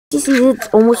This is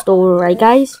almost over, right,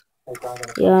 guys?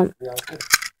 Yeah.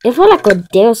 It felt like a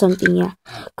day or something, yeah.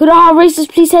 Could all racers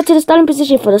please head to the starting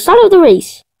position for the start of the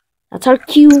race? That's our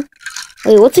cue.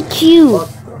 Wait, what's a cue?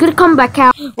 Good comeback,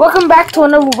 Cal. Welcome back to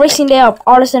another racing day of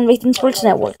Artisan Racing Sports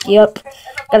Network. Yep.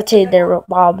 Gotta tell you there,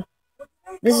 Bob.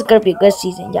 This is gonna be a good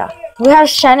season, yeah. We have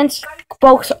Shannon's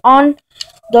folks on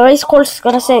the race course,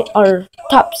 gonna say our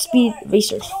top speed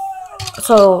racers.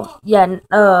 So, yeah,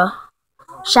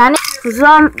 Shannon.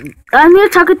 I'm here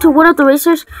talking to one of the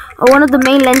racers, or one of the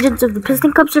main legends of the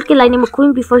Piston Cup circuit, Lightning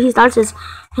McQueen, before he starts his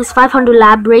 500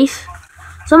 lap race.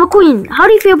 So McQueen, how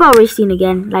do you feel about racing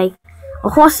again? Like a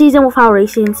whole season without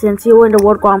racing since you were in the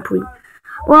World Grand Prix.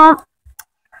 Well,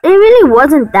 it really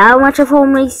wasn't that much of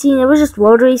home racing. It was just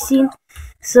road racing.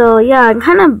 So yeah, I'm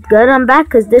kind of good. I'm back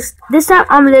because this time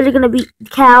I'm literally gonna beat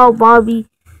Cal, Bobby.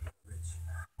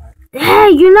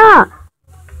 Hey, you're not.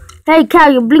 Hey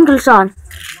Cal, your blinkers on.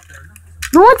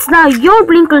 No, it's not. Your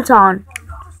blinkers on.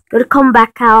 Gotta come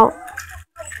back out.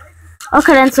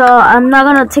 Okay then, so I'm not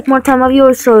gonna take more time of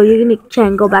yours, so you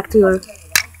can go back to your.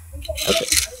 Okay.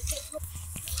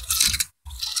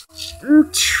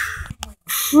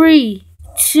 3,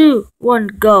 2, 1,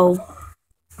 go.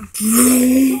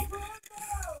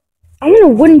 I'm gonna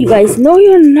win, you guys. No,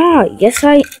 you're not. Yes,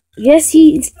 I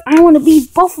wanna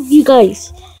beat both of you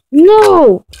guys.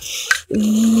 No.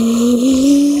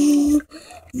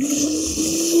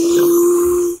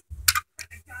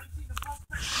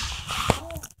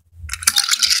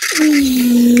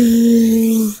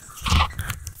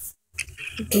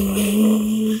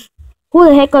 Who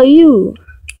the heck are you?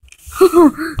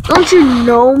 Don't you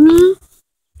know me?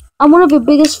 I'm one of your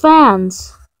biggest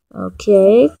fans.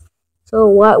 Okay. So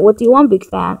what do you want, big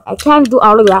fan? I can't do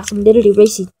autographs. I'm literally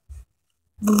racing.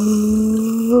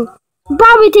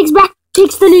 Bobby takes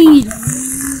the lead.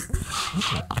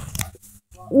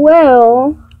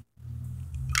 Well,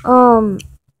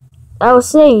 I was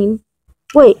saying,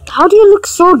 wait, how do you look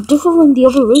so different from the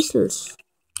other racers?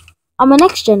 I'm a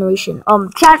next generation.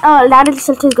 Landon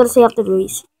Silton is gonna say after the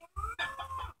race.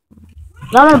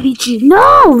 I'm gonna beat you.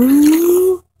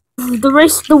 No!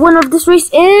 The winner of this race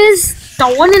is the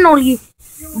one and only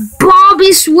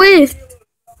Bobby Swift,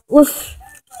 with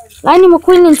Lightning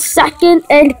McQueen in second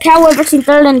and Cal Weber in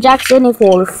third and Jackson in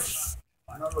fourth.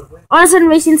 Artisan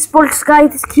Racing Sports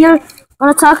guys is here.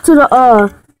 Gonna talk to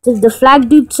the flag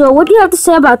dude. So what do you have to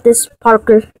say about this,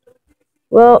 Parker?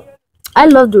 Well, I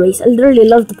love the race. I literally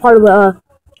love the part where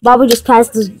Bobby just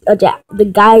passed the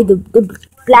guy, the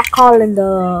black car and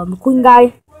the McQueen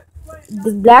guy.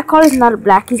 The black car is not a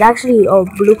black. He's actually a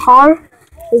blue car.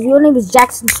 His real name is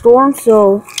Jackson Storm.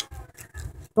 So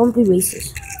don't be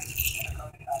racist.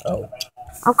 Oh,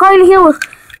 I'm currently here with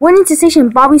winning sensation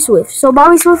Bobby Swift. So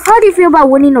Bobby Swift, how do you feel about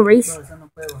winning a race?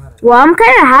 Well, I'm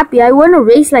kind of happy. I won a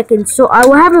race I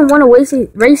haven't won a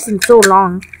race in so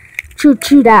long. True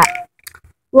that.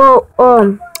 Well,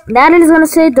 Natalie is gonna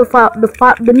say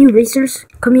the new racers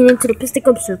coming into the Piston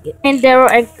Cup circuit, and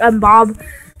Daryl and Bob.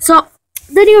 So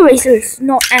the new racers,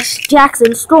 known as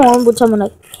Jackson Storm, which I'm gonna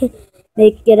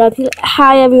make it up here.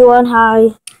 Hi everyone,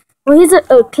 hi. Well, he's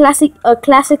a classic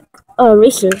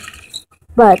racer,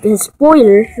 but the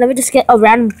spoiler. Let me just get a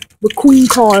random McQueen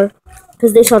car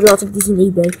because they sold lots of these on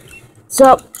eBay.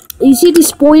 So you see these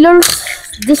spoilers.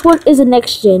 This one is a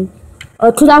next gen.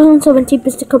 2017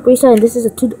 Piston Cup racer, and this is a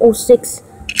 2006.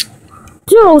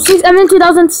 I mean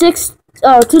 2006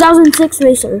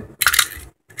 racer.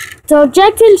 So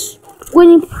Jackson's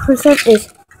winning percent is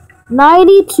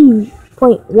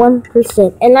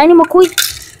 92.1%, and Lightning McQueen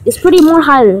is pretty more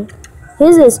higher.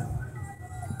 His is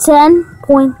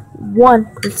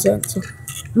 10.1%. So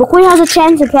McQueen has a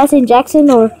chance of passing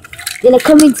Jackson, or in the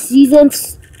coming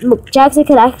seasons, Jackson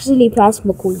could actually pass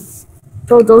McQueen.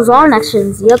 So those are next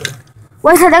gens. Yep.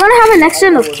 Wait, so they're gonna have a next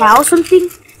gen of Cal or something?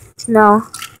 No.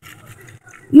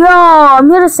 Yo, I'm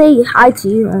here to say hi to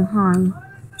you. Hi.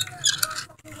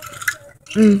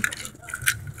 There's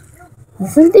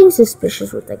something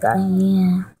suspicious with the guy.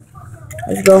 Yeah.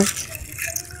 Let's go.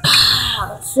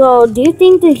 So, do you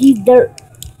think that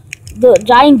the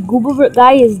giant goober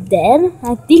guy is dead?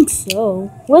 I think so.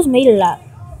 Where's Mater?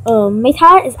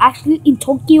 Mater is actually in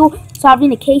Tokyo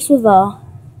solving a case with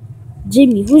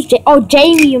Jimmy. Who's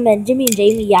Jamie? You meant Jimmy and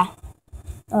Jamie? Yeah.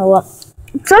 Oh well.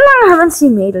 So long I haven't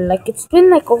seen Mater. Like it's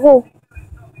been a whole.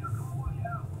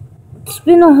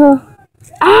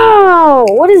 Ow!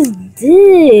 What is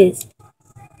this?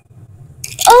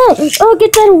 Oh!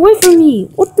 Get that away from me!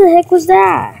 What the heck was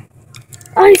that?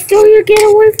 I saw you get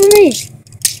away from me!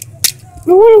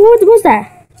 What was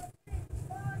that?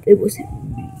 It was him.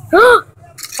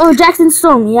 Oh, Jackson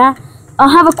Storm, yeah? I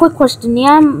have a quick question,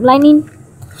 yeah, Lightning?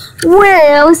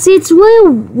 Well, since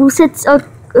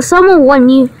someone won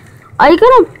you, are you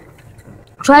gonna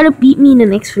try to beat me in the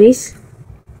next race?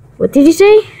 What did you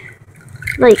say?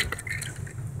 Like,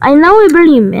 I know we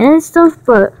barely met and stuff,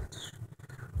 but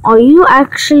are you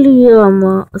actually a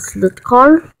slut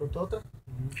car?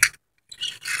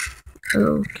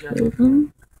 Okay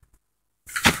then.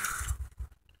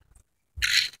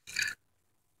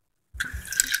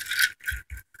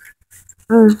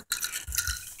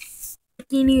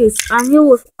 Breaking news. I'm here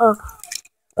with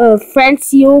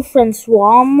Francois.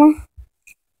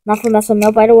 Not from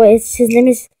SML, by the way. His name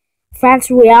is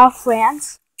Francois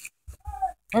France.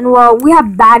 And well, we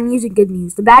have bad news and good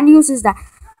news. The bad news is that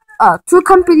two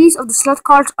companies of the slut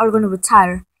cars are going to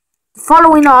retire. The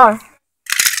following are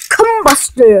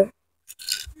Combustor,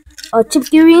 Chip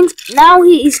Durians. Now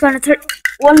he's going to turn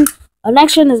one.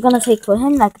 Next one is going to take for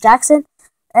him, like Jackson.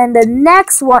 And the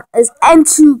next one is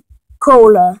N2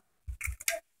 Cola.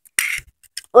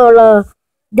 Or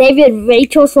David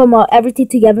Rachel from Everything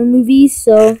Together movies.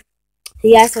 So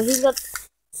yeah, so he's got.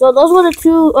 So those were the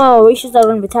two races that are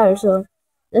gonna retire. So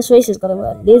this race is gonna be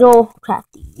a little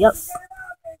crafty. Yep.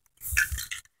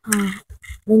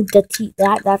 Then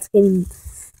that's getting.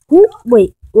 Who?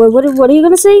 Wait. What are you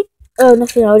gonna say? Oh,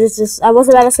 nothing. I was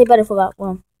about to say, but I forgot.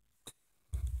 Are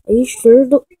you sure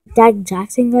that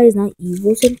Jackson guy is not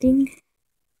evil or something?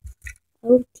 I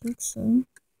don't think so.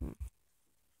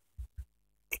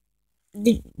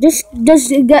 Just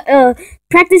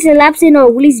practice your laps in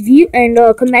Willie's view and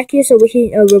come back here so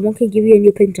Ramon can give you a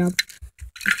new paint job.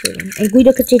 Okay, and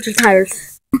Guido can change your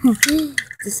tires.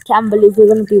 Just can't believe we're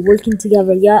gonna be working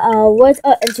together. Yeah. Where's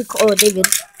David?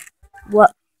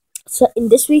 What? So in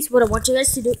this race, what I want you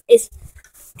guys to do is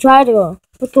try to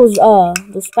put those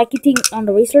spiky things on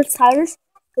the racer's tires.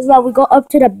 Because while we go up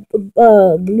to the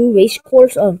blue race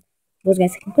course, those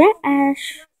guys can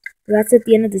crash. That's at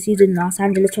the end of the season in Los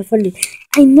Angeles for Sunday.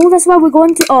 I know that's why we're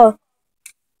going to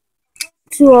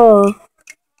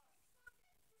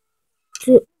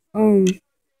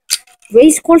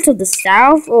race course of the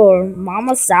South or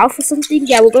Mama South or something.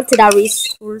 Yeah, we'll go to that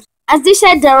race course. As they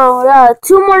said, there are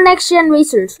two more next gen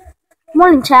racers.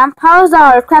 Morning, champ. How's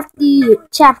our crafty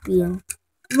champion?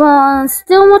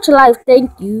 Still much alive,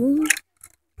 thank you.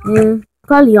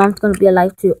 Probably Leon's gonna be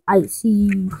alive too. I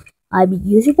see.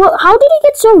 Well, how did he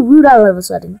get so rude all of a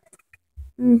sudden?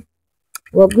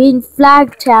 Well, green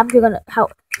flag champ, you're gonna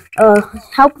help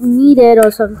needed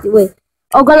or something. Wait.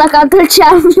 Oh, good luck, Uncle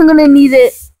Champ. You're gonna need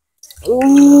it.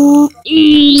 Ooh,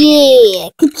 yeah,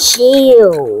 good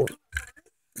chill.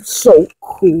 So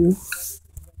cool.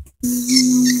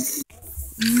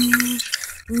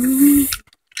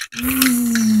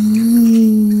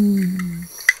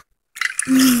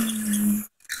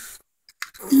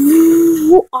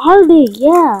 Who are they?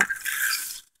 Yeah.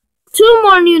 Two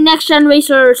more new next gen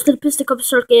racers to the Piston Cup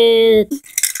circuit.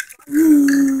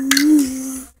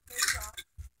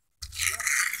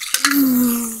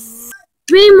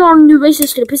 Three more new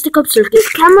races to the Piston Cup circuit. This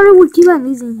camera will keep on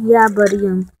losing. Yeah,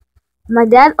 buddy. My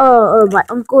dad or my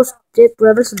uncle, Skip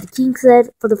Rebels of the King, said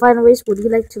for the final race, would you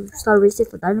like to start racing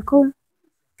for Dynacomb?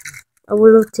 I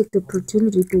will take the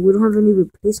opportunity, but we don't have any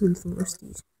replacements for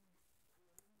Rusties.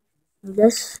 I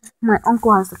guess my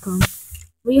uncle has to come.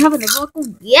 Well, you have another uncle?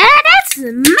 Yeah, that's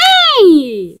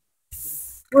me!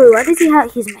 Wait, why does he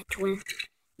have? He's my twin.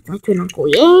 He's my twin uncle.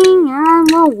 Yay,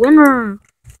 I'm a winner.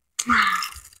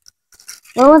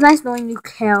 It was nice knowing you,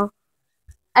 Cal.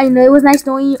 I know it was nice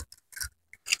knowing you.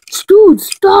 Dude,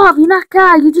 stop! You're not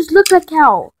Cal. You just look like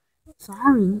Cal.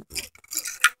 Sorry.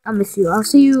 I miss you. I'll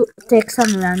see you next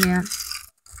time around, yeah.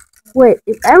 Wait,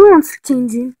 if everyone's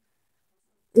changing,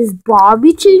 is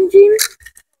Bobby changing?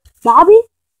 Bobby?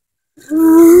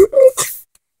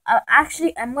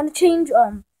 Actually, I'm gonna change.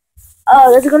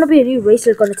 There's gonna be a new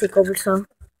racer gonna take over, so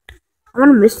I'm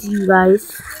gonna miss you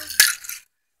guys.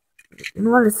 You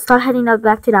know what? Let's start heading up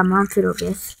back to that mountain, I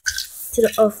guess. To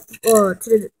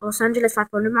the Los Angeles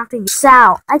 500 mountain.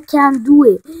 Sal, I can't do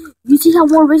it. You see how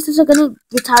more racers are gonna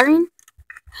retiring?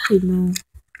 I know.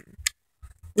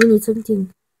 We need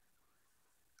something.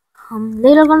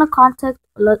 Later gonna contact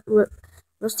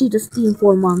Rusty Dusty in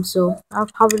 4 months, so I'll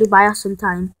probably buy us some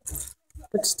time.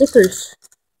 But stickers.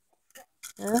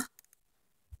 Yeah.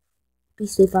 Be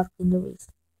safe out in the race.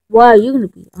 Why are you gonna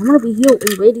be? I'm gonna be here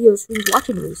in radio streams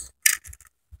watching the race.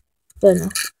 Fair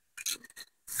enough.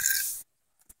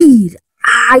 Speed.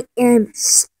 I am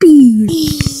speed.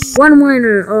 One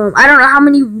winner. I don't know how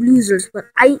many losers, but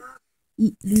I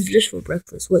eat losers for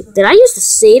breakfast. Wait, did I used to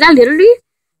say that literally?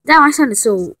 Damn, I sounded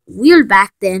so weird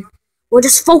back then. Well,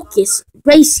 just focus.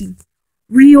 Racing.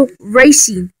 Real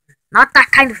racing. Not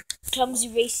that kind of clumsy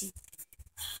racing.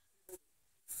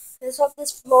 Let's hope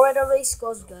this Florida race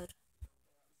goes good.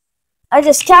 I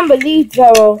just can't believe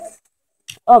Vero.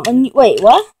 Wait,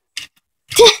 what?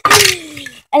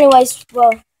 Anyways,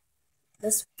 well,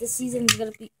 this season is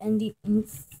gonna be ending in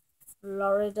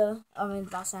Florida. I mean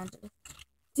Los Angeles.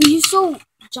 Dude, you're so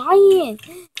giant.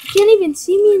 You can't even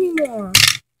see me anymore.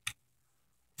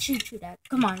 True that.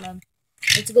 Come on, then.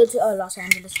 Let's go to Los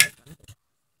Angeles.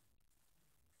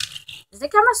 Is the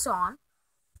camera still on?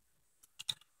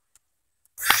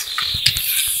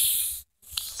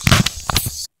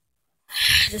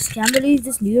 Just can't believe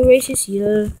this new race is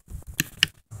here.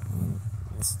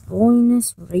 Let's go in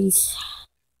this race.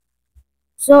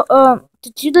 So,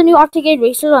 did you the new Arctic 8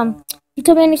 racer? You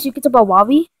tell me any secrets about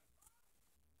Wabi?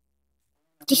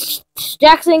 Just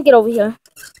Jackson, get over here.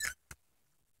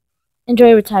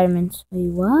 Enjoy retirement.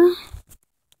 Wait, what?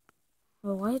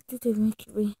 Oh, why did they make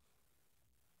it wait?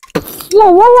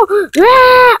 Whoa!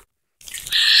 Ah!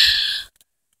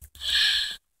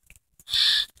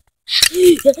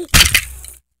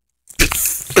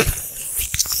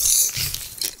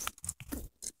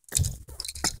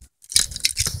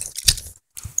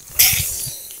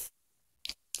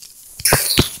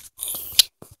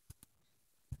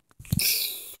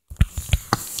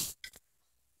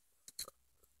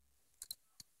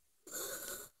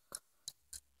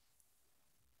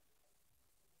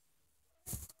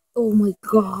 Oh my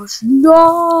gosh,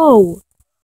 no!